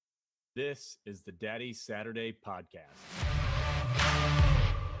This is the Daddy Saturday Podcast.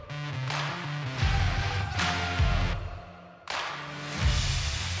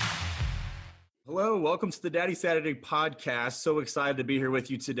 Hello, welcome to the Daddy Saturday Podcast. So excited to be here with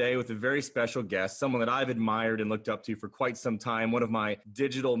you today with a very special guest, someone that I've admired and looked up to for quite some time, one of my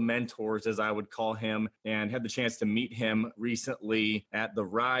digital mentors, as I would call him, and had the chance to meet him recently at the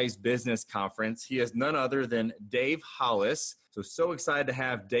Rise Business Conference. He is none other than Dave Hollis. So excited to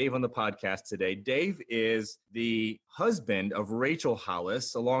have Dave on the podcast today. Dave is the husband of Rachel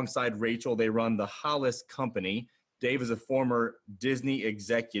Hollis. Alongside Rachel, they run the Hollis Company. Dave is a former Disney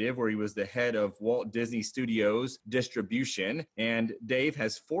executive where he was the head of Walt Disney Studios distribution. And Dave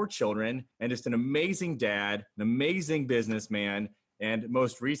has 4 children and just an amazing dad, an amazing businessman, and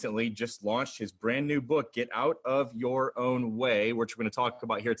most recently just launched his brand new book, Get Out of Your Own Way, which we're going to talk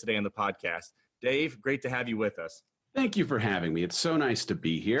about here today on the podcast. Dave, great to have you with us. Thank you for having me. It's so nice to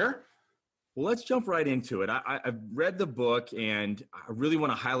be here. Well, let's jump right into it. I've read the book, and I really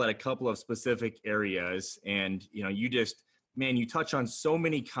want to highlight a couple of specific areas. And, you touch on so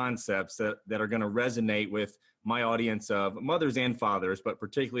many concepts that are going to resonate with my audience of mothers and fathers, but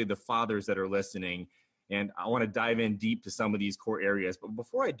particularly the fathers that are listening. And I want to dive in deep to some of these core areas. But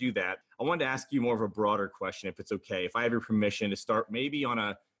before I do that, I wanted to ask you more of a broader question, if it's okay. If I have your permission to start maybe on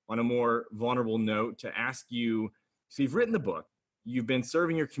a more vulnerable note, to ask you, so you've written the book. You've been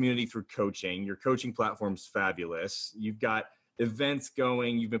serving your community through coaching. Your coaching platform's fabulous. You've got events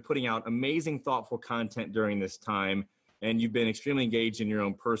going. You've been putting out amazing, thoughtful content during this time, and you've been extremely engaged in your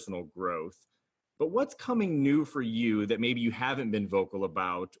own personal growth. But what's coming new for you that maybe you haven't been vocal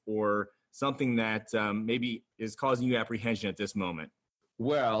about, or something that maybe is causing you apprehension at this moment?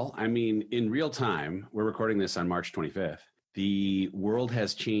 Well, in real time, we're recording this on March 25th. The world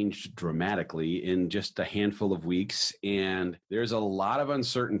has changed dramatically in just a handful of weeks, and there's a lot of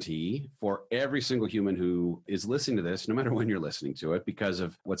uncertainty for every single human who is listening to this, no matter when you're listening to it, because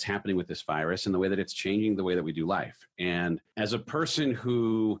of what's happening with this virus and the way that it's changing the way that we do life. And as a person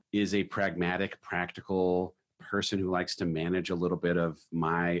who is a pragmatic, practical person who likes to manage a little bit of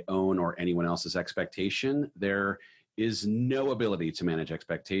my own or anyone else's expectation, there is no ability to manage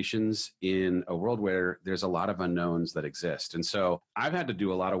expectations in a world where there's a lot of unknowns that exist. And so I've had to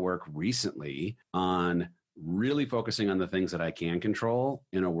do a lot of work recently on really focusing on the things that I can control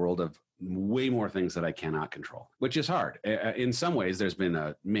in a world of way more things that I cannot control, which is hard. In some ways, there's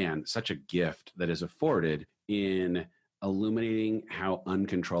been such a gift that is afforded in illuminating how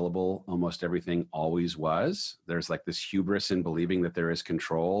uncontrollable almost everything always was. There's like this hubris in believing that there is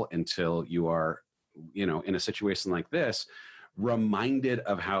control until you are in a situation like this, reminded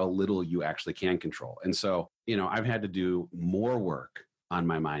of how little you actually can control. And so, I've had to do more work on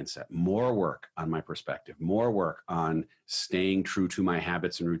my mindset, more work on my perspective, more work on staying true to my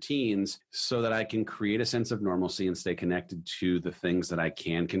habits and routines so that I can create a sense of normalcy and stay connected to the things that I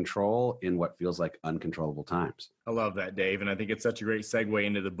can control in what feels like uncontrollable times. I love that, Dave. And I think it's such a great segue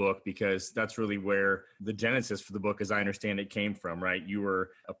into the book, because that's really where the genesis for the book, as I understand it, came from, right? You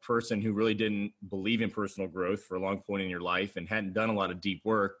were a person who really didn't believe in personal growth for a long point in your life and hadn't done a lot of deep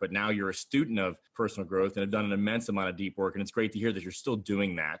work, but now you're a student of personal growth and have done an immense amount of deep work. And it's great to hear that you're still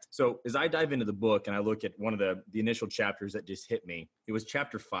doing that. So as I dive into the book and I look at one of the initial chapters that just hit me, it was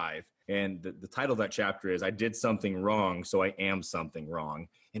chapter 5. And the title of that chapter is, I Did Something Wrong, So I Am Something Wrong.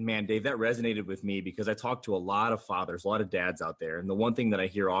 And man, Dave, that resonated with me because I talk to a lot of fathers, a lot of dads out there. And the one thing that I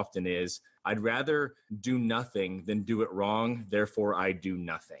hear often is, I'd rather do nothing than do it wrong. Therefore, I do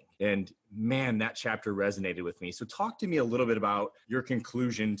nothing. And man, that chapter resonated with me. So talk to me a little bit about your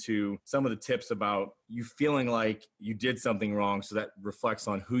conclusion to some of the tips about you feeling like you did something wrong. So that reflects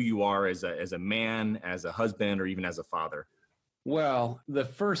on who you are as a man, as a husband, or even as a father. Well, the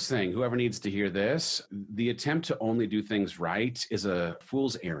first thing, whoever needs to hear this, the attempt to only do things right is a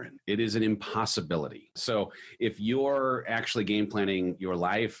fool's errand. It is an impossibility. So if you're actually game planning your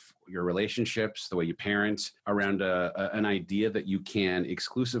life, your relationships, the way you parent around an idea that you can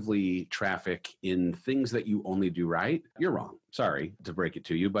exclusively traffic in things that you only do right, you're wrong. Sorry to break it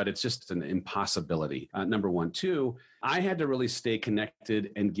to you, but it's just an impossibility. Number one. 2, I had to really stay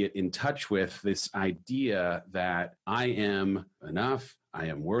connected and get in touch with this idea that I am enough, I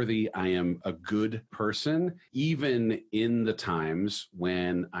am worthy, I am a good person, even in the times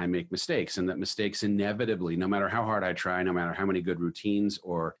when I make mistakes, and that mistakes inevitably, no matter how hard I try, no matter how many good routines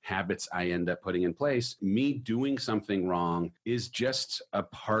or habits I end up putting in place, me doing something wrong is just a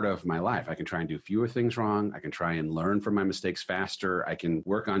part of my life. I can try and do fewer things wrong. I can try and learn from my mistakes faster. I can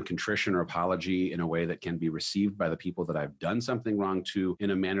work on contrition or apology in a way that can be received by the people that I've done something wrong to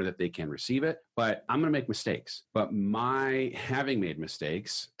in a manner that they can receive it. But I'm going to make mistakes. But my having made mistakes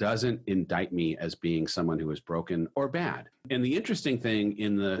mistakes doesn't indict me as being someone who is broken or bad. And the interesting thing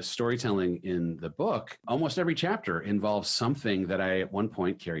in the storytelling in the book, almost every chapter involves something that I at one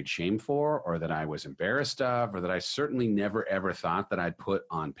point carried shame for, or that I was embarrassed of, or that I certainly never ever thought that I'd put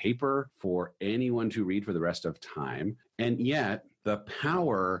on paper for anyone to read for the rest of time. And yet, the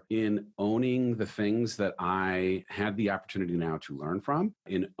power in owning the things that I had the opportunity now to learn from,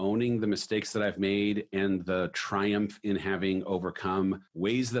 in owning the mistakes that I've made and the triumph in having overcome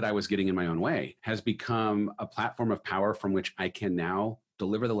ways that I was getting in my own way, has become a platform of power from which I can now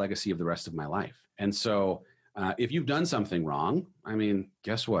deliver the legacy of the rest of my life. And so if you've done something wrong, I mean,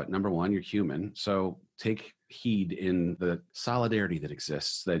 guess what? Number one, you're human. So take heed in the solidarity that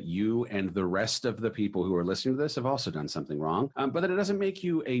exists, that you and the rest of the people who are listening to this have also done something wrong, but that it doesn't make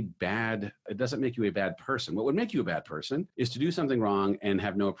you a bad person. What would make you a bad person is to do something wrong and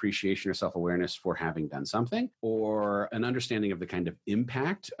have no appreciation or self-awareness for having done something, or an understanding of the kind of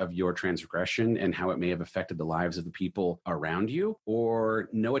impact of your transgression and how it may have affected the lives of the people around you, or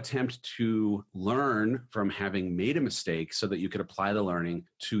no attempt to learn from having made a mistake so that you could apply the learning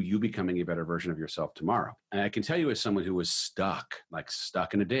to you becoming a better version of yourself tomorrow. And I can tell you, as someone who was stuck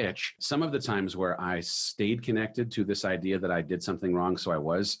in a ditch, some of the times where I stayed connected to this idea that I did something wrong, so I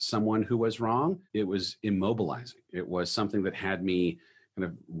was someone who was wrong, it was immobilizing. It was something that had me kind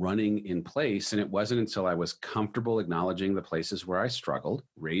of running in place. And it wasn't until I was comfortable acknowledging the places where I struggled,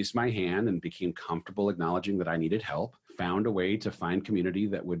 raised my hand and became comfortable acknowledging that I needed help, found a way to find community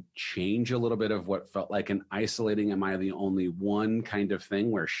that would change a little bit of what felt like an isolating, am I the only one kind of thing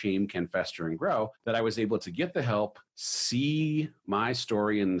where shame can fester and grow, that I was able to get the help, see my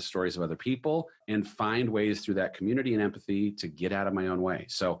story and the stories of other people, and find ways through that community and empathy to get out of my own way.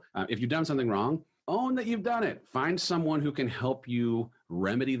 So if you've done something wrong, own that you've done it. Find someone who can help you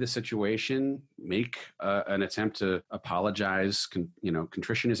remedy the situation, make an attempt to apologize.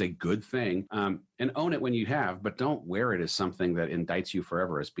 Contrition is a good thing, and own it when you have, but don't wear it as something that indicts you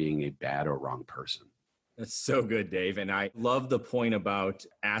forever as being a bad or wrong person. That's so good, Dave. And I love the point about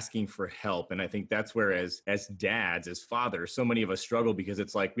asking for help. And I think that's where as dads, as fathers, so many of us struggle because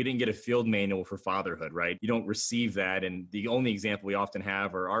it's like we didn't get a field manual for fatherhood, right? You don't receive that. And the only example we often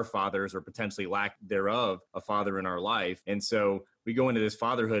have are our fathers, or potentially lack thereof, a father in our life. And so we go into this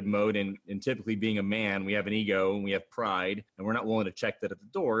fatherhood mode, and typically being a man, we have an ego and we have pride, and we're not willing to check that at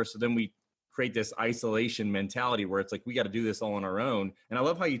the door. So then we create this isolation mentality where it's like, we got to do this all on our own. And I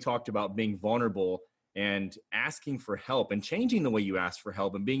love how you talked about being vulnerable and asking for help and changing the way you ask for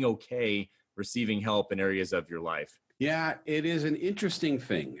help and being okay receiving help in areas of your life. Yeah, it is an interesting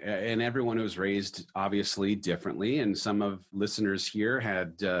thing. And everyone was raised obviously differently. And some of listeners here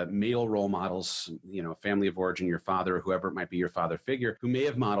had male role models, family of origin, your father, or whoever it might be, your father figure, who may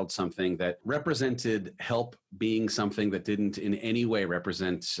have modeled something that represented help being something that didn't in any way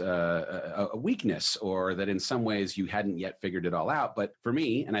represent a weakness, or that in some ways you hadn't yet figured it all out. But for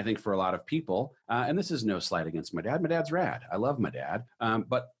me, and I think for a lot of people, and this is no slight against my dad. My dad's rad. I love my dad.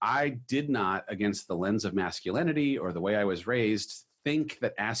 But I did not, against the lens of masculinity or the way I was raised, think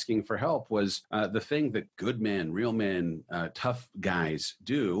that asking for help was the thing that good men, real men, tough guys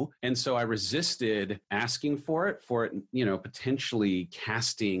do. And so I resisted asking for it, potentially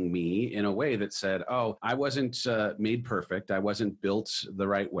casting me in a way that said, oh, I wasn't made perfect. I wasn't built the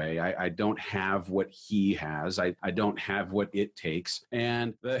right way. I don't have what he has. I don't have what it takes.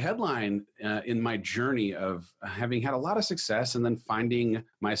 And the headline in my journey of having had a lot of success and then finding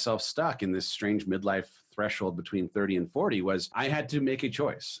myself stuck in this strange midlife threshold between 30 and 40 was I had to make a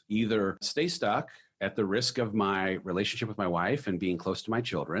choice: either stay stuck at the risk of my relationship with my wife and being close to my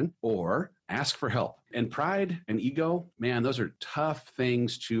children, or ask for help. And pride and ego, man, those are tough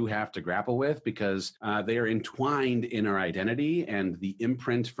things to have to grapple with, because they are entwined in our identity and the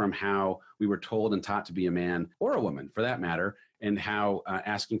imprint from how we were told and taught to be a man, or a woman for that matter, and how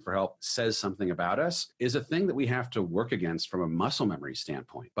asking for help says something about us is a thing that we have to work against from a muscle memory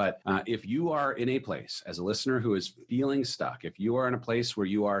standpoint. But if you are in a place as a listener who is feeling stuck, if you are in a place where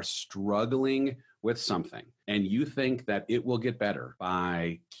you are struggling with something and you think that it will get better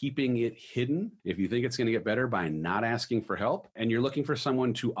by keeping it hidden, if you think it's going to get better by not asking for help, and you're looking for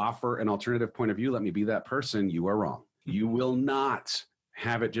someone to offer an alternative point of view, let me be that person, you are wrong. You will not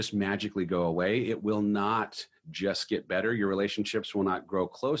have it just magically go away. It will not just get better. Your relationships will not grow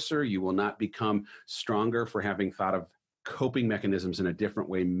closer. You will not become stronger for having thought of coping mechanisms in a different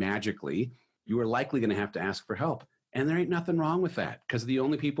way magically. You are likely going to have to ask for help. And there ain't nothing wrong with that, because the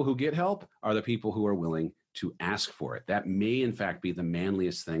only people who get help are the people who are willing to ask for it. That may, in fact, be the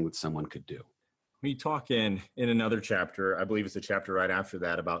manliest thing that someone could do. We talk in another chapter, I believe it's a chapter right after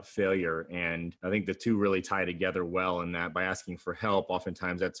that, about failure. And I think the two really tie together well in that by asking for help,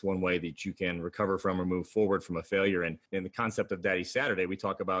 oftentimes that's one way that you can recover from or move forward from a failure. And in the concept of Daddy Saturday, we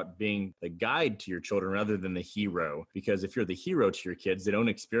talk about being the guide to your children rather than the hero. Because if you're the hero to your kids, they don't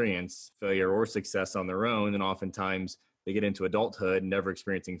experience failure or success on their own. And oftentimes they get into adulthood never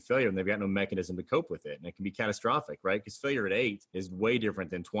experiencing failure, and they've got no mechanism to cope with it. And it can be catastrophic, right? Because failure at 8 is way different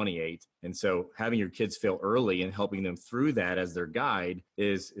than 28. And so having your kids fail early and helping them through that as their guide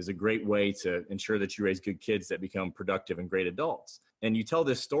is a great way to ensure that you raise good kids that become productive and great adults. And you tell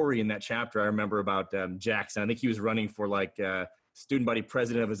this story in that chapter, I remember, about Jackson. I think he was running for like student body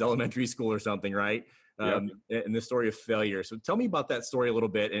president of his elementary school or something, right? Yep. And the story of failure. So tell me about that story a little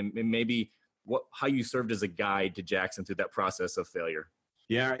bit, and maybe how you served as a guide to Jackson through that process of failure.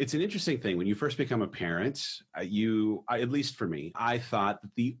 Yeah, it's an interesting thing. When you first become a parent, at least for me, I thought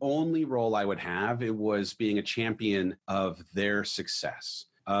that the only role I would have, it was being a champion of their success,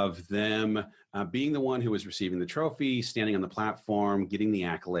 of them being the one who was receiving the trophy, standing on the platform, getting the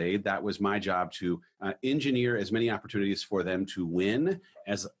accolade. That was my job, to engineer as many opportunities for them to win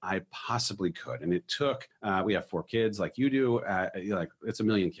as I possibly could. And it took, we have 4 kids like you do, like it's a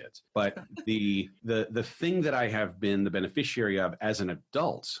million kids. But the thing that I have been the beneficiary of as an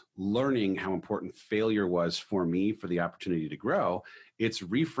adult, learning how important failure was for me for the opportunity to grow, it's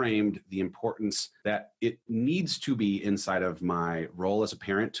reframed the importance that it needs to be inside of my role as a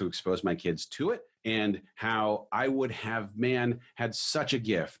parent to expose my kids to it, and how I would have, had such a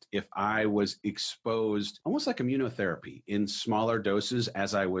gift if I was exposed almost like immunotherapy in smaller doses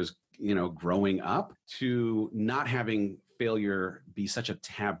as I was, growing up, to not having failure be such a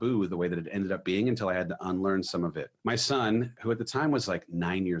taboo the way that it ended up being until I had to unlearn some of it. My son, who at the time was like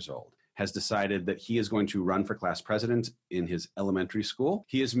 9 years old, has decided that he is going to run for class president in his elementary school.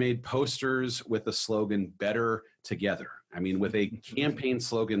 He has made posters with the slogan, "Better Together." I mean, with a campaign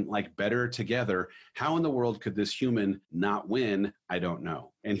slogan like "Better Together," how in the world could this human not win? I don't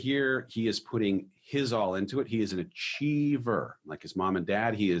know. And here he is putting his all into it. He is an achiever. Like his mom and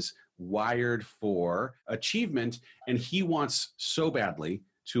dad, he is wired for achievement, and he wants so badly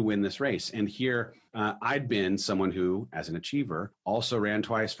to win this race. And here I'd been someone who, as an achiever, also ran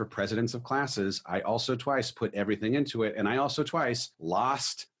twice for presidents of classes. I also twice put everything into it. And I also twice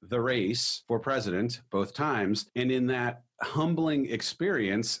lost the race for president, both times. And in that humbling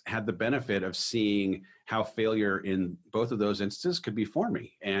experience, had the benefit of seeing how failure in both of those instances could be for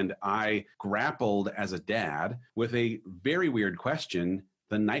me. And I grappled as a dad with a very weird question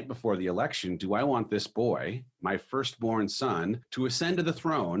the night before the election. Do I want this boy, my firstborn son, to ascend to the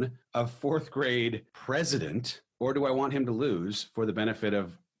throne of 4th grade president, or do I want him to lose for the benefit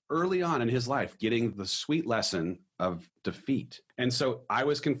of early on in his life getting the sweet lesson of defeat? And so I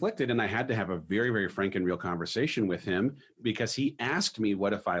was conflicted, and I had to have a very, very frank and real conversation with him, because he asked me,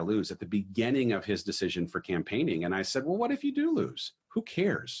 what if I lose, at the beginning of his decision for campaigning. And I said, well, what if you do lose? Who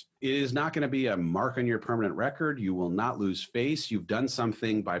cares? It is not going to be a mark on your permanent record. You will not lose face. You've done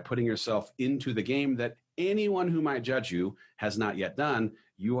something by putting yourself into the game that anyone who might judge you has not yet done.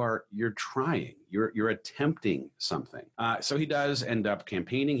 You're trying. You're attempting something. So he does end up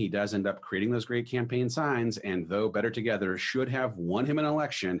campaigning. He does end up creating those great campaign signs. And though Better Together should have won him an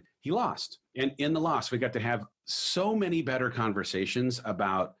election, he lost. And in the loss, we got to have so many better conversations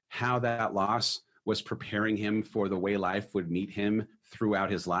about how that loss was preparing him for the way life would meet him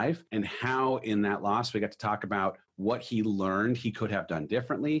throughout his life, and how in that loss we got to talk about what he learned he could have done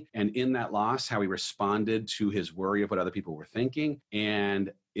differently, and in that loss how he responded to his worry of what other people were thinking.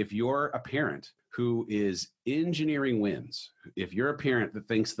 And if you're a parent who is engineering wins, if you're a parent that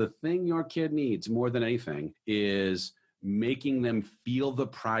thinks the thing your kid needs more than anything is making them feel the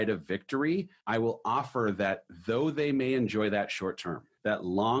pride of victory, I will offer that though they may enjoy that short term, that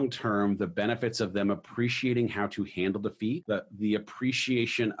long term, the benefits of them appreciating how to handle defeat, the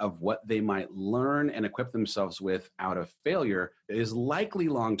appreciation of what they might learn and equip themselves with out of failure, is likely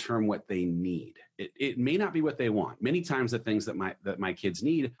long term what they need. It may not be what they want. Many times the things that my kids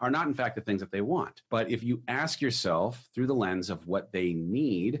need are not in fact the things that they want. But if you ask yourself through the lens of what they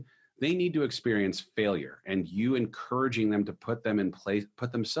need to experience failure, and you encouraging them to put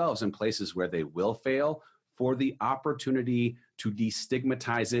themselves in places where they will fail, for the opportunity to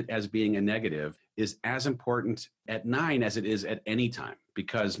destigmatize it as being a negative, is as important at 9 as it is at any time.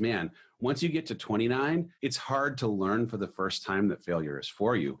 Because once you get to 29, it's hard to learn for the first time that failure is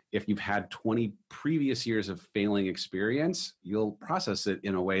for you. If you've had 20 previous years of failing experience, you'll process it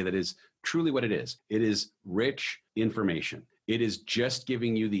in a way that is truly what it is. It is rich information. It is just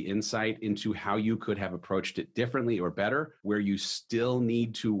giving you the insight into how you could have approached it differently or better, where you still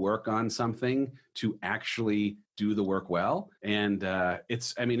need to work on something to actually do the work well. And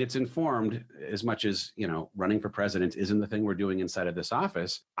it's informed as much as, running for president isn't the thing we're doing inside of this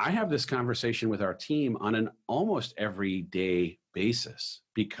office. I have this conversation with our team on an almost everyday basis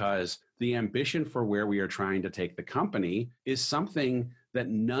because the ambition for where we are trying to take the company is something that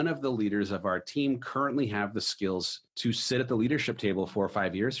none of the leaders of our team currently have the skills to sit at the leadership table 4 or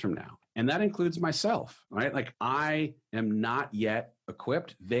 5 years from now. And that includes myself, right? Like I am not yet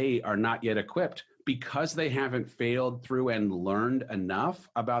equipped. They are not yet equipped because they haven't failed through and learned enough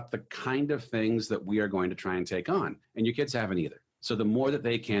about the kind of things that we are going to try and take on. And your kids haven't either. So the more that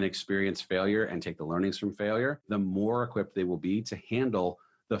they can experience failure and take the learnings from failure, the more equipped they will be to handle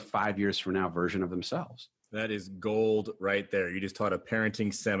the 5 years from now version of themselves. That is gold right there. You just taught a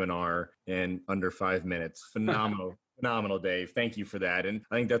parenting seminar in under 5 minutes. Phenomenal. Phenomenal, Dave. Thank you for that. And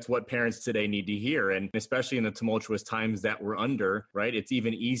I think that's what parents today need to hear. And especially in the tumultuous times that we're under, right? It's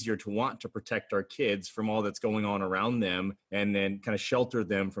even easier to want to protect our kids from all that's going on around them and then kind of shelter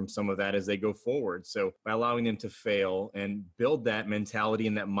them from some of that as they go forward. So by allowing them to fail and build that mentality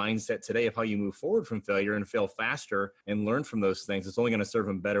and that mindset today of how you move forward from failure and fail faster and learn from those things, it's only going to serve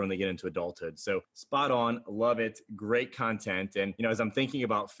them better when they get into adulthood. So spot on. Love it. Great content. And, as I'm thinking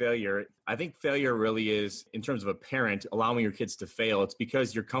about failure, I think failure really is, in terms of a parent, allowing your kids to fail. It's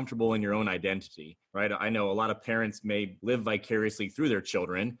because you're comfortable in your own identity, right? I know a lot of parents may live vicariously through their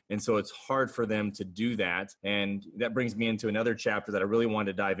children. And so it's hard for them to do that. And that brings me into another chapter that I really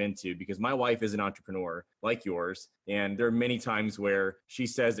wanted to dive into because my wife is an entrepreneur like yours. And there are many times where she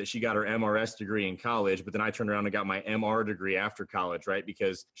says that she got her MRS degree in college, but then I turned around and got my MR degree after college, right?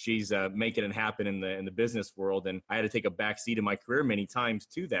 Because she's making it happen in the business world. And I had to take a backseat in my career many times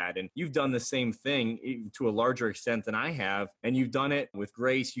to that. And you've done the same thing to a larger extent than I have. And you've done it with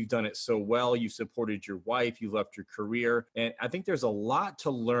grace. You've done it so well. You supported your wife. You left your career. And I think there's a lot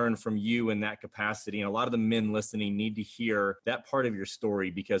to learn from you in that capacity. And a lot of the men listening need to hear that part of your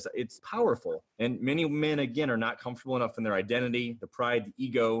story because it's powerful. And many men, again, are not comfortable enough in their identity, the pride, the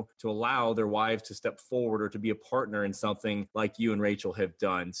ego to allow their wives to step forward or to be a partner in something like you and Rachel have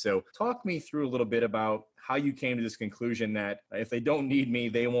done. So talk me through a little bit about how you came to this conclusion that if they don't need me,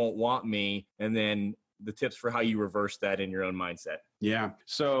 they won't want me. And then the tips for how you reverse that in your own mindset. Yeah.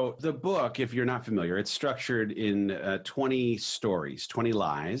 So the book, if you're not familiar, it's structured in 20 stories, 20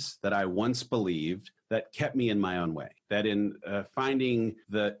 lies that I once believed that kept me in my own way. That in finding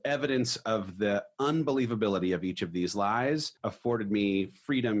the evidence of the unbelievability of each of these lies afforded me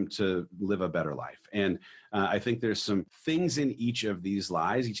freedom to live a better life. And I think there's some things in each of these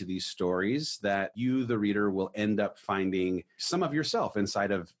lies, each of these stories, that you, the reader, will end up finding some of yourself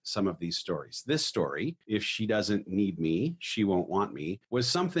inside of some of these stories. This story, if she doesn't need me, she won't want me, was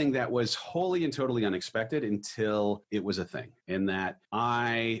something that was wholly and totally unexpected until it was a thing. And that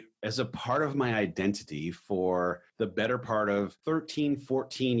I, as a part of my identity for the better part of 13,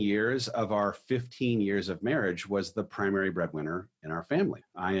 14 years of our 15 years of marriage, was the primary breadwinner in our family.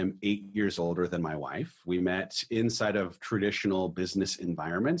 I am 8 years older than my wife. We met inside of traditional business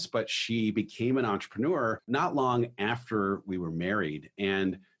environments, but she became an entrepreneur not long after we were married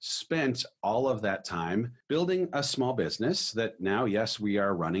and spent all of that time building a small business that now, yes, we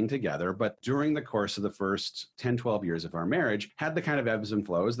are running together, but during the course of the first 10, 12 years of our marriage, had the kind of ebbs and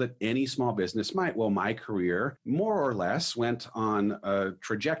flows that any small business might. Well, my career more or less went on a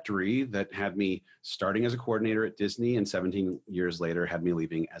trajectory that had me starting as a coordinator at Disney and 17 years later had me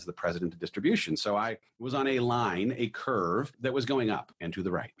leaving as the president of distribution. So I was on a line, a curve that was going up and to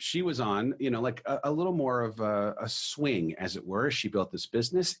the right. She was on, like a little more of a swing, as it were. She built this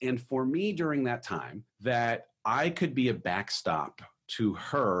business. And for me during that time, that I could be a backstop to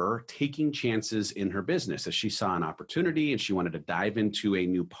her taking chances in her business as she saw an opportunity and she wanted to dive into a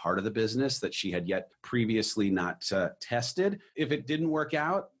new part of the business that she had yet previously not tested. If it didn't work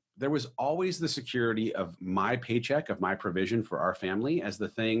out, there was always the security of my paycheck, of my provision for our family as the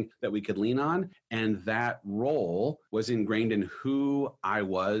thing that we could lean on. And that role was ingrained in who I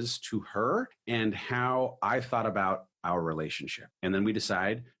was to her and how I thought about our relationship. And then we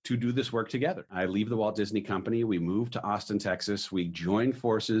decide to do this work together. I leave the Walt Disney Company. We move to Austin, Texas. We join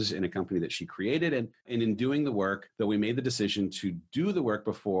forces in a company that she created. And in doing the work, that we made the decision to do the work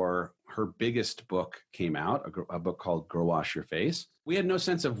before her biggest book came out, a book called Girl Wash Your Face. We had no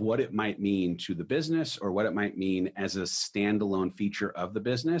sense of what it might mean to the business or what it might mean as a standalone feature of the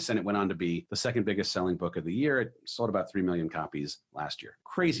business. And it went on to be the second biggest selling book of the year. It sold about 3 million copies last year.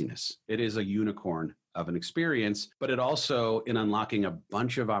 Craziness. It is a unicorn of an experience, but it also, in unlocking a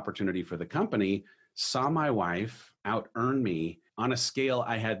bunch of opportunity for the company, saw my wife out earn me on a scale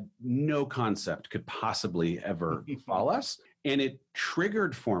I had no concept could possibly ever fall us. And it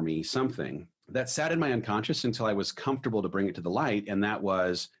triggered for me something that sat in my unconscious until I was comfortable to bring it to the light. And that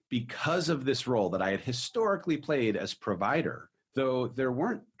was because of this role that I had historically played as provider, though there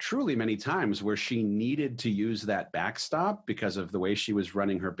weren't truly many times where she needed to use that backstop because of the way she was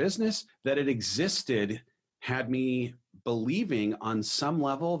running her business, that it existed had me believing on some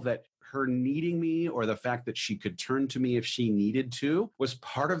level that her needing me or the fact that she could turn to me if she needed to was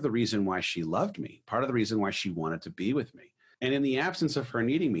part of the reason why she loved me, part of the reason why she wanted to be with me. And in the absence of her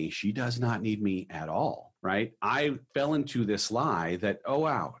needing me, she does not need me at all, right? I fell into this lie that, oh,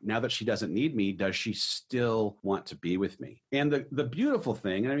 wow, now that she doesn't need me, does she still want to be with me? And the beautiful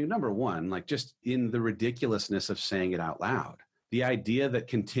thing, I mean, number one, like just in the ridiculousness of saying it out loud, the idea that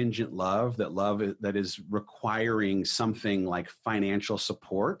contingent love, that is requiring something like financial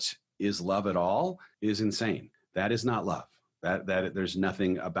support is love at all, is insane. That is not love. That there's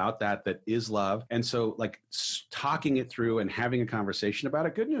nothing about that is love. And so like talking it through and having a conversation about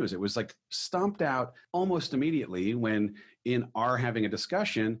it, good news. It was like stomped out almost immediately when in our having a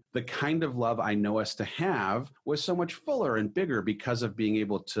discussion, the kind of love I know us to have was so much fuller and bigger because of being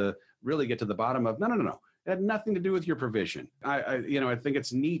able to really get to the bottom of, no. It had nothing to do with your provision. I think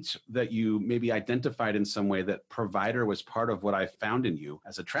it's neat that you maybe identified in some way that provider was part of what I found in you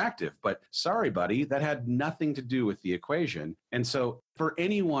as attractive. But sorry, buddy, that had nothing to do with the equation. And so for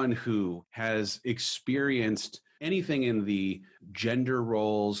anyone who has experienced anything in the gender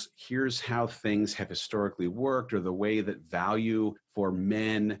roles, here's how things have historically worked, or the way that value for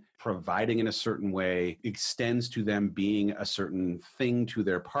men providing in a certain way extends to them being a certain thing to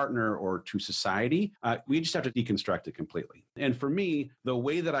their partner or to society, we just have to deconstruct it completely. And for me, the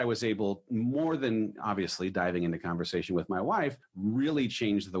way that I was able, more than obviously diving into conversation with my wife, really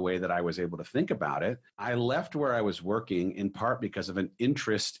changed the way that I was able to think about it. I left where I was working in part because of an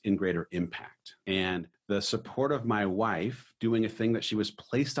interest in greater impact. And the support of my wife doing a thing that she was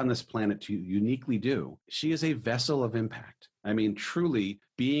placed on this planet to uniquely do. She is a vessel of impact. I mean, truly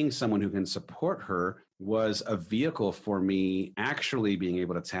being someone who can support her was a vehicle for me actually being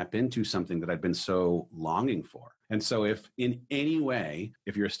able to tap into something that I'd been so longing for. And so if in any way,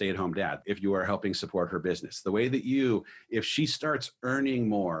 if you're a stay-at-home dad, if you are helping support her business, the way that if she starts earning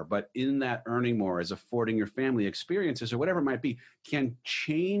more, but in that earning more is affording your family experiences or whatever it might be, can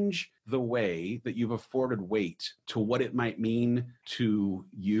change the way that you've afforded weight to what it might mean to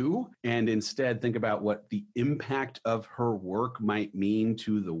you, and instead think about what the impact of her work might mean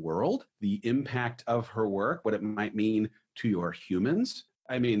to the world, the impact of her work, what it might mean to your humans.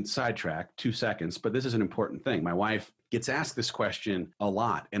 I mean, sidetrack 2 seconds, but this is an important thing. My wife gets asked this question a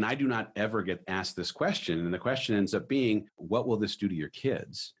lot, and I do not ever get asked this question. And the question ends up being, what will this do to your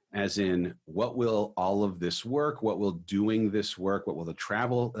kids? As in, what will all of this work? What will doing this work? What will the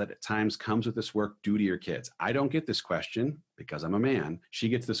travel that at times comes with this work do to your kids? I don't get this question because I'm a man. She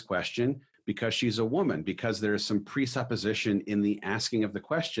gets this question because she's a woman, because there's some presupposition in the asking of the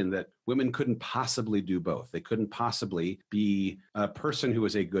question that women couldn't possibly do both. They couldn't possibly be a person who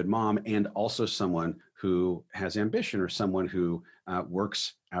is a good mom and also someone who has ambition or someone who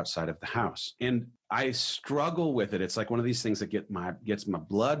works outside of the house. And I struggle with it. It's like one of these things that gets my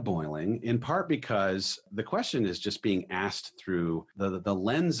blood boiling, in part because the question is just being asked through the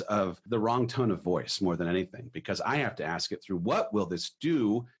lens of the wrong tone of voice more than anything, because I have to ask it through, what will this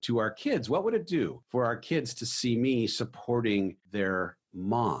do to our kids? What would it do for our kids to see me supporting their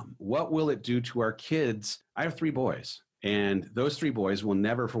mom? What will it do to our kids? I have 3 boys. And those 3 boys will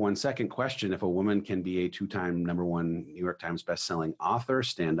never for 1 second question if a woman can be a 2-time #1 New York Times bestselling author,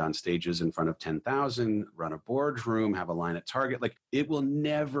 stand on stages in front of 10,000, run a boardroom, have a line at Target. Like, it will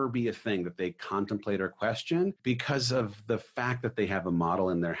never be a thing that they contemplate or question because of the fact that they have a model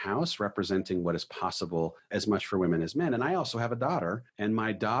in their house representing what is possible as much for women as men. And I also have a daughter, and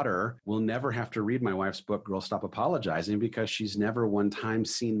my daughter will never have to read my wife's book, Girl Stop Apologizing, because she's never one time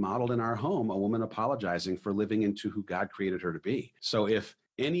seen modeled in our home a woman apologizing for living into who God created her to be. So if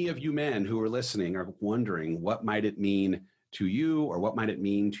any of you men who are listening are wondering what might it mean to you or what might it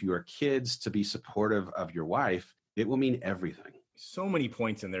mean to your kids to be supportive of your wife, it will mean everything. So many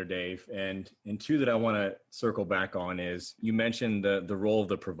points in there, Dave. And 2 that I want to circle back on is you mentioned the role of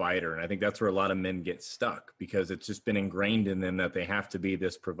the provider. And I think that's where a lot of men get stuck because it's just been ingrained in them that they have to be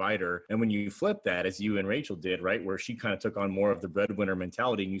this provider. And when you flip that, as you and Rachel did, right, where she kind of took on more of the breadwinner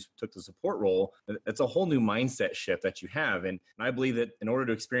mentality and you took the support role, it's a whole new mindset shift that you have. And I believe that in order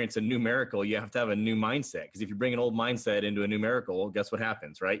to experience a new miracle, you have to have a new mindset. Because if you bring an old mindset into a new miracle, guess what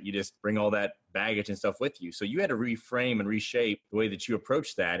happens, right? You just bring all that baggage and stuff with you. So you had to reframe and reshape the way that you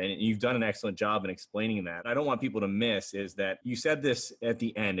approach that. And you've done an excellent job in explaining that. I don't want people to miss is that you said this at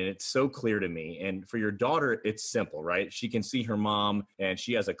the end, and it's so clear to me. And for your daughter, it's simple, right? She can see her mom and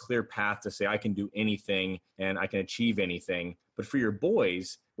she has a clear path to say, I can do anything and I can achieve anything. But for your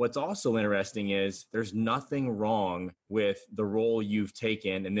boys, what's also interesting is there's nothing wrong with the role you've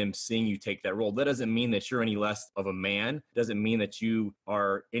taken and them seeing you take that role. That doesn't mean that you're any less of a man. It doesn't mean that you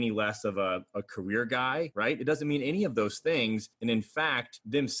are any less of a career guy, right? It doesn't mean any of those things. And in fact,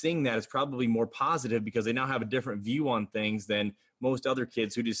 them seeing that is probably more positive because they now have a different view on things than most other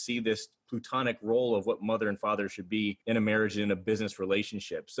kids who just see this plutonic role of what mother and father should be in a marriage and in a business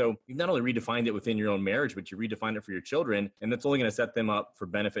relationship. So you've not only redefined it within your own marriage, but you redefined it for your children, and that's only going to set them up for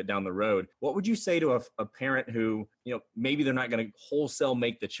benefit down the road. What would you say to a parent who, maybe they're not going to wholesale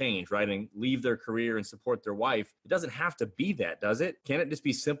make the change, right, and leave their career and support their wife? It doesn't have to be that, does it? Can it just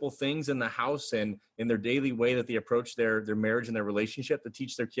be simple things in the house and in their daily way that they approach their marriage and their relationship to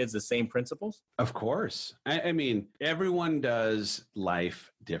teach their kids the same principles? Of course. I mean, everyone does life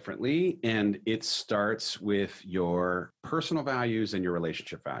differently, and it starts with your personal values and your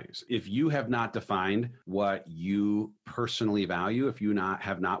relationship values. If you have not defined what you personally value, if you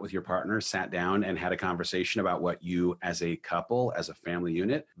have not with your partner sat down and had a conversation about what you as a couple, as a family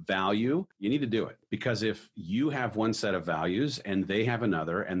unit value, you need to do it. Because if you have one set of values and they have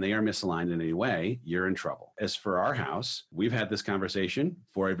another and they are misaligned in any way, you're in trouble. As for our house, we've had this conversation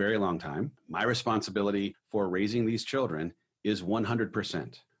for a very long time. My responsibility for raising these children is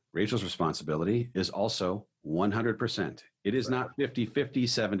 100%. Rachel's responsibility is also 100%. It is not 50-50,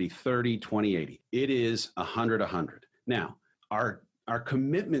 70-30, 20-80. It is 100-100. Now, our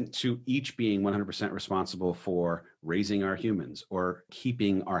commitment to each being 100% responsible for raising our humans or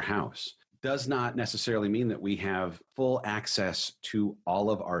keeping our house does not necessarily mean that we have full access to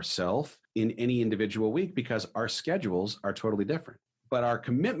all of ourself in any individual week because our schedules are totally different. But our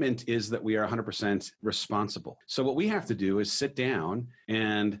commitment is that we are 100% responsible. So what we have to do is sit down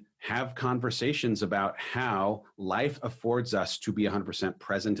and have conversations about how life affords us to be 100%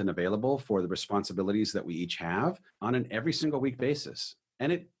 present and available for the responsibilities that we each have on an every single week basis. And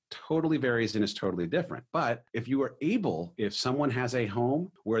it totally varies and is totally different. But if you are able, if someone has a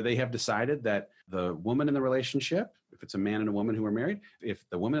home where they have decided that the woman in the relationship, if it's a man and a woman who are married, if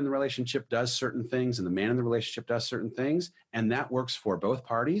the woman in the relationship does certain things and the man in the relationship does certain things, and that works for both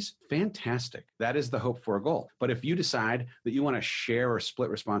parties, fantastic. That is the hope for a goal. But if you decide that you want to share or split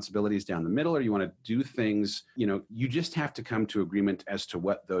responsibilities down the middle, or you want to do things, you just have to come to agreement as to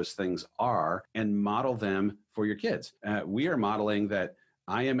what those things are and model them for your kids. We are modeling that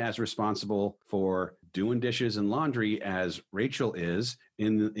I am as responsible for doing dishes and laundry as Rachel is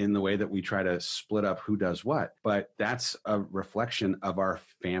in the way that we try to split up who does what. But that's a reflection of our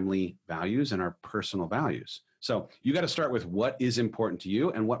family values and our personal values. So you got to start with what is important to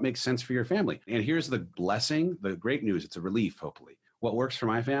you and what makes sense for your family. And here's the blessing, the great news. It's a relief, hopefully. What works for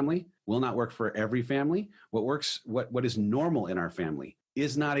my family will not work for every family. What is normal in our family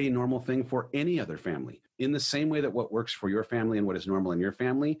is not a normal thing for any other family. In the same way that what works for your family and what is normal in your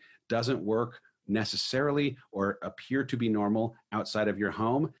family doesn't work necessarily or appear to be normal outside of your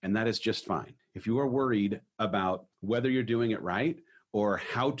home, and that is just fine. If you are worried about whether you're doing it right or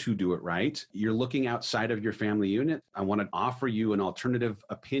how to do it right, you're looking outside of your family unit. I want to offer you an alternative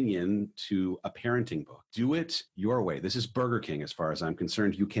opinion to a parenting book. Do it your way. This is Burger King as far as I'm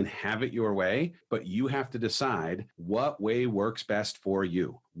concerned. You can have it your way, but you have to decide what way works best for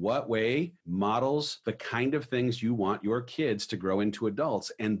you. What way models the kind of things you want your kids to grow into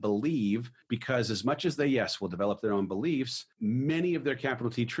adults and believe, because as much as they, yes, will develop their own beliefs, many of their capital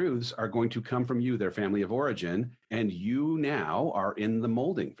T truths are going to come from you, their family of origin, and you now are in the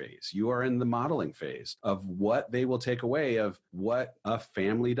molding phase. You are in the modeling phase of what they will take away of what a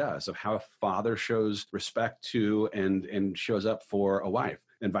family does, of how a father shows respect to and shows up for a wife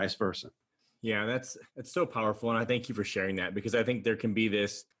and vice versa. Yeah, that's so powerful. And I thank you for sharing that, because I think there can be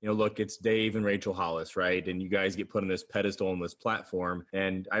this, look, it's Dave and Rachel Hollis, right? And you guys get put on this pedestal and this platform.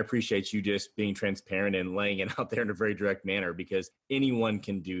 And I appreciate you just being transparent and laying it out there in a very direct manner, because anyone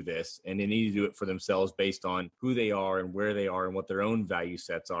can do this and they need to do it for themselves based on who they are and where they are and what their own value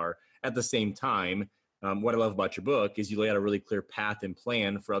sets are. At the same time, what I love about your book is you lay out a really clear path and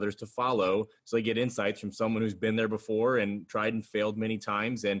plan for others to follow, so they get insights from someone who's been there before and tried and failed many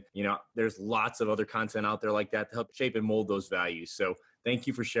times. And, there's lots of other content out there like that to help shape and mold those values. So thank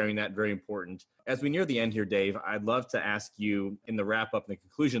you for sharing that. Very important. As we near the end here, Dave, I'd love to ask you, in the wrap up and the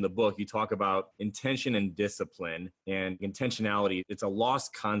conclusion of the book, you talk about intention and discipline and intentionality. It's a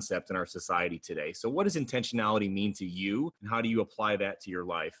lost concept in our society today. So what does intentionality mean to you, and how do you apply that to your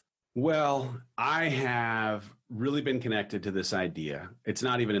life? Well, I have really been connected to this idea. It's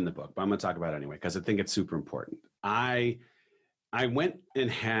not even in the book, but I'm going to talk about it anyway because I think it's super important. I went and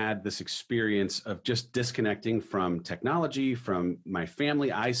had this experience of just disconnecting from technology, from my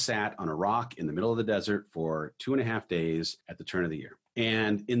family. I sat on a rock in the middle of the desert for 2.5 days at the turn of the year.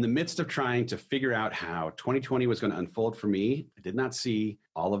 And in the midst of trying to figure out how 2020 was going to unfold for me, I did not see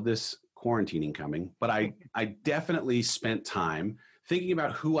all of this quarantining coming, but I definitely spent time thinking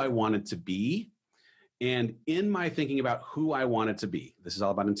about who I wanted to be. And in my thinking about who I wanted to be, this is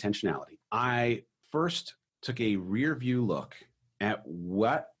all about intentionality. I first took a rear view look at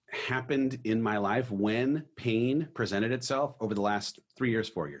what happened in my life when pain presented itself over the last 3 years,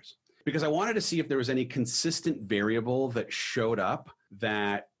 4 years, because I wanted to see if there was any consistent variable that showed up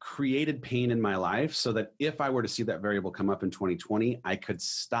that created pain in my life so that if I were to see that variable come up in 2020, I could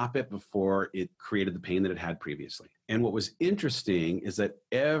stop it before it created the pain that it had previously. And what was interesting is that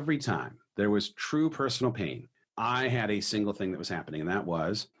every time there was true personal pain, I had a single thing that was happening, and that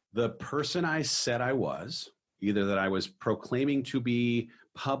was the person I said I was, either that I was proclaiming to be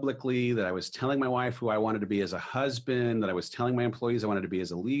publicly, that I was telling my wife who I wanted to be as a husband, that I was telling my employees I wanted to be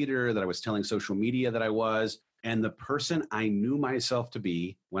as a leader, that I was telling social media that I was, and the person I knew myself to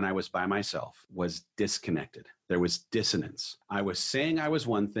be when I was by myself was disconnected. There was dissonance. I was saying I was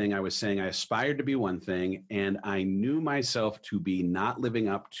one thing. I was saying I aspired to be one thing. And I knew myself to be not living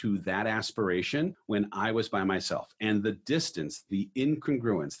up to that aspiration when I was by myself. And the distance, the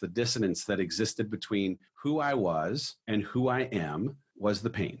incongruence, the dissonance that existed between who I was and who I am was the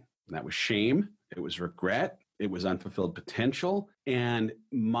pain. And that was shame. It was regret. It was unfulfilled potential. And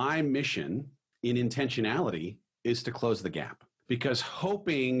my mission in intentionality is to close the gap, because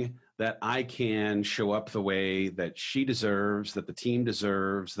hoping that I can show up the way that she deserves, that the team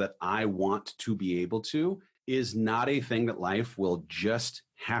deserves, that I want to be able to, is not a thing that life will just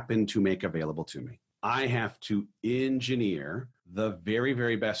happen to make available to me. I have to engineer the very,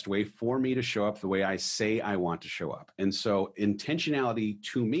 very best way for me to show up the way I say I want to show up. And so intentionality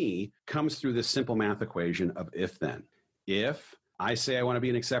to me comes through this simple math equation of if then. If I say I want to be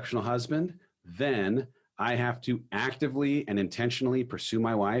an exceptional husband, then I have to actively and intentionally pursue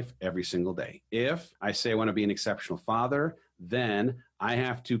my wife every single day. If I say I want to be an exceptional father, then I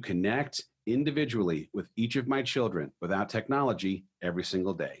have to connect individually with each of my children without technology every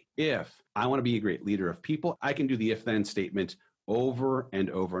single day. If I want to be a great leader of people, I can do the if-then statement over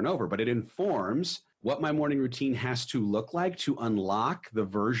and over and over, but it informs what my morning routine has to look like to unlock the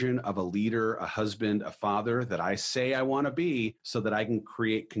version of a leader, a husband, a father that I say I want to be, so that I can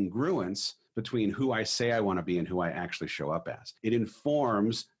create congruence between who I say I want to be and who I actually show up as. It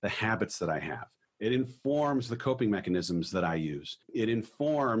informs the habits that I have. It informs the coping mechanisms that I use. It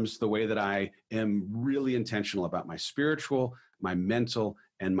informs the way that I am really intentional about my spiritual, my mental,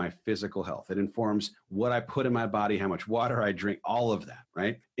 and my physical health. It informs what I put in my body, how much water I drink, all of that,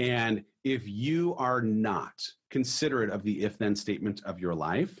 right? And if you are not considerate of the if-then statement of your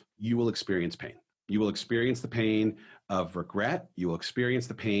life, you will experience pain. You will experience the pain of regret. You will experience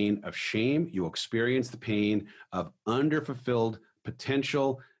the pain of shame. You will experience the pain of underfulfilled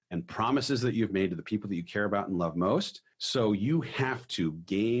potential and promises that you've made to the people that you care about and love most. So you have to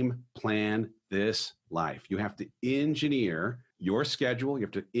game plan this life. You have to engineer your schedule. You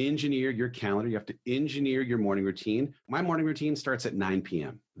have to engineer your calendar. You have to engineer your morning routine. My morning routine starts at 9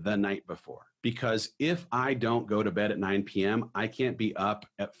 p.m. the night before, because if I don't go to bed at 9 p.m., I can't be up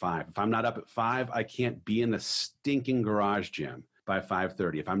at 5. If I'm not up at 5, I can't be in the stinking garage gym by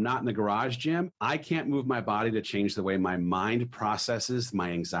 5:30. If I'm not in the garage gym, I can't move my body to change the way my mind processes my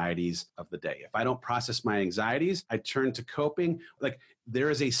anxieties of the day. If I don't process my anxieties, I turn to coping. Like,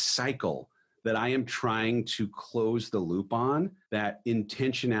 there is a cycle that I am trying to close the loop on that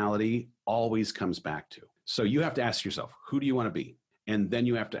intentionality always comes back to. So you have to ask yourself, who do you want to be? And then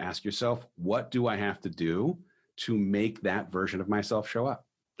you have to ask yourself, what do I have to do to make that version of myself show up?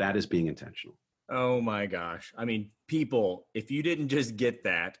 That is being intentional. Oh my gosh. I mean, people, if you didn't just get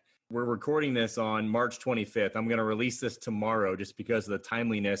that, we're recording this on March 25th. I'm going to release this tomorrow just because of the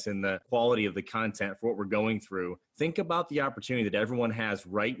timeliness and the quality of the content for what we're going through. Think about the opportunity that everyone has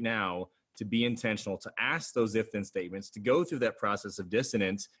right now to be intentional, to ask those if-then statements, to go through that process of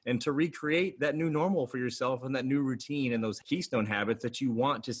dissonance, and to recreate that new normal for yourself and that new routine and those keystone habits that you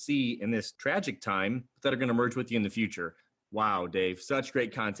want to see in this tragic time that are going to merge with you in the future. Wow, Dave, such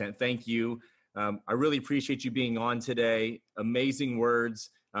great content. Thank you. I really appreciate you being on today. Amazing words.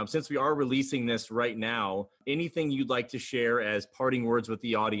 Since we are releasing this right now, anything you'd like to share as parting words with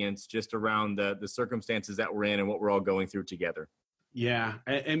the audience just around the circumstances that we're in and what we're all going through together? Yeah.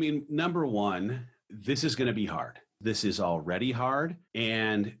 I mean, number one, this is going to be hard. This is already hard.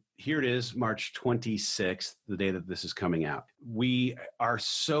 And here it is, March 26th, the day that this is coming out. We are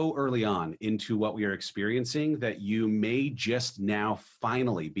so early on into what we are experiencing that you may just now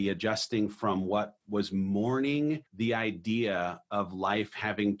finally be adjusting from what was mourning the idea of life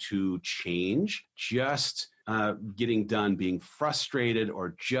having to change, just getting done, being frustrated,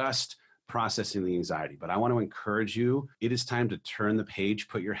 or just processing the anxiety. But I want to encourage you, it is time to turn the page,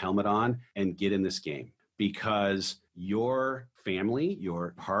 put your helmet on, and get in this game, because your family,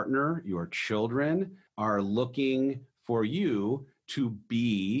 your partner, your children are looking for you to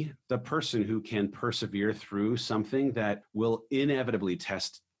be the person who can persevere through something that will inevitably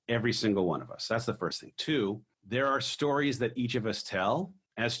test every single one of us. That's the first thing. Two, there are stories that each of us tell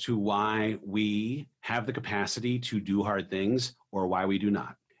as to why we have the capacity to do hard things or why we do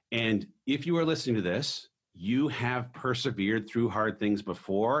not. And if you are listening to this, you have persevered through hard things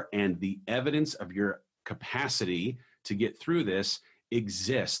before, and the evidence of your capacity to get through this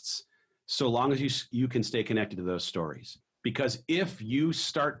exists, so long as you can stay connected to those stories. Because if you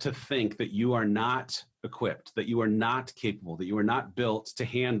start to think that you are not equipped, that you are not capable, that you are not built to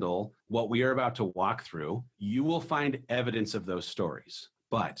handle what we are about to walk through, you will find evidence of those stories.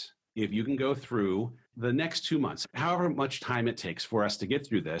 But if you can go through the next 2 months, however much time it takes for us to get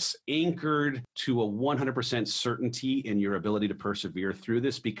through this, anchored to a 100% certainty in your ability to persevere through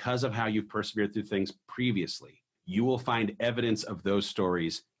this because of how you've persevered through things previously, you will find evidence of those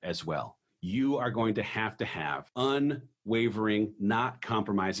stories as well. You are going to have unwavering, not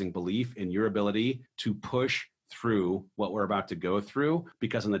compromising belief in your ability to push through what we're about to go through,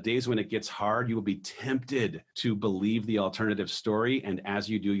 because on the days when it gets hard, you will be tempted to believe the alternative story. And as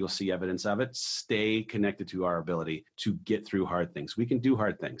you do, you'll see evidence of it. Stay connected to our ability to get through hard things. We can do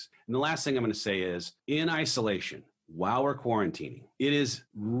hard things. And the last thing I'm going to say is, in isolation, while we're quarantining, it is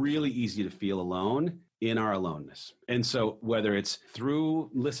really easy to feel alone in our aloneness. And so whether it's through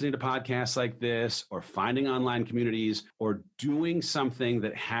listening to podcasts like this, or finding online communities, or doing something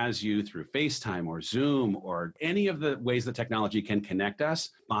that has you through FaceTime or Zoom, or any of the ways that technology can connect us,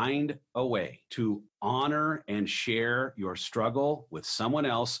 find a way to honor and share your struggle with someone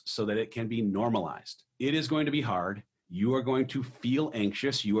else so that it can be normalized. It is going to be hard. You are going to feel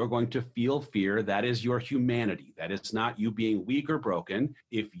anxious. You are going to feel fear. That is your humanity. That is not you being weak or broken.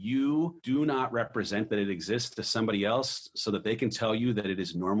 If you do not represent that it exists to somebody else so that they can tell you that it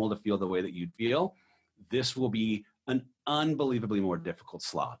is normal to feel the way that you feel, this will be an unbelievably more difficult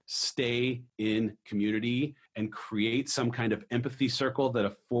slog. Stay in community and create some kind of empathy circle that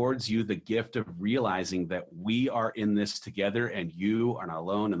affords you the gift of realizing that we are in this together and you are not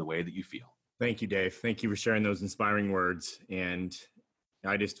alone in the way that you feel. Thank you, Dave. Thank you for sharing those inspiring words. And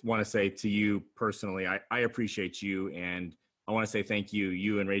I just want to say to you personally, I appreciate you. And I want to say thank you.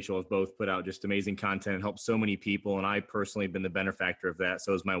 You and Rachel have both put out just amazing content and helped so many people. And I personally have been the benefactor of that.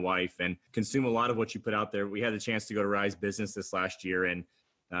 So has my wife, and consume a lot of what you put out there. We had the chance to go to Rise Business this last year, and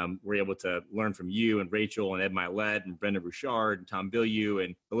we're able to learn from you and Rachel and Ed Milet and Brendan Bouchard and Tom Bilyeu,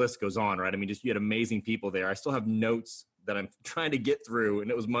 and the list goes on, right? I mean, just you had amazing people there. I still have notes that I'm trying to get through,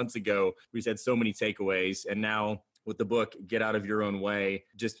 and it was months ago. We just had so many takeaways, and now with the book, Get Out of Your Own Way,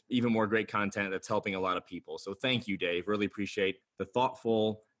 just even more great content that's helping a lot of people. So thank you, Dave. Really appreciate the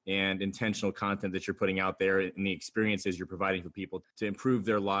thoughtful and intentional content that you're putting out there and the experiences you're providing for people to improve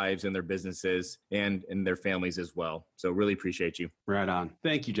their lives and their businesses and their families as well. So really appreciate you. Right on.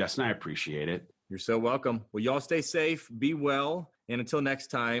 Thank you, Justin. I appreciate it. You're so welcome. Well, y'all stay safe, be well, and until next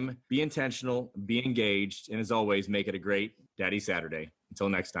time, be intentional, be engaged, and as always, make it a great Daddy Saturday. Until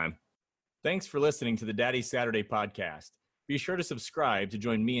next time. Thanks for listening to the Daddy Saturday podcast. Be sure to subscribe to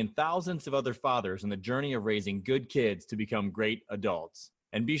join me and thousands of other fathers on the journey of raising good kids to become great adults.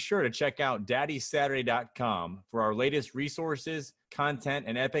 And be sure to check out daddysaturday.com for our latest resources, content,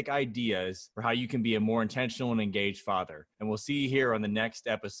 and epic ideas for how you can be a more intentional and engaged father. And we'll see you here on the next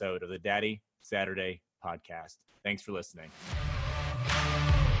episode of the Daddy Saturday podcast. Thanks for listening.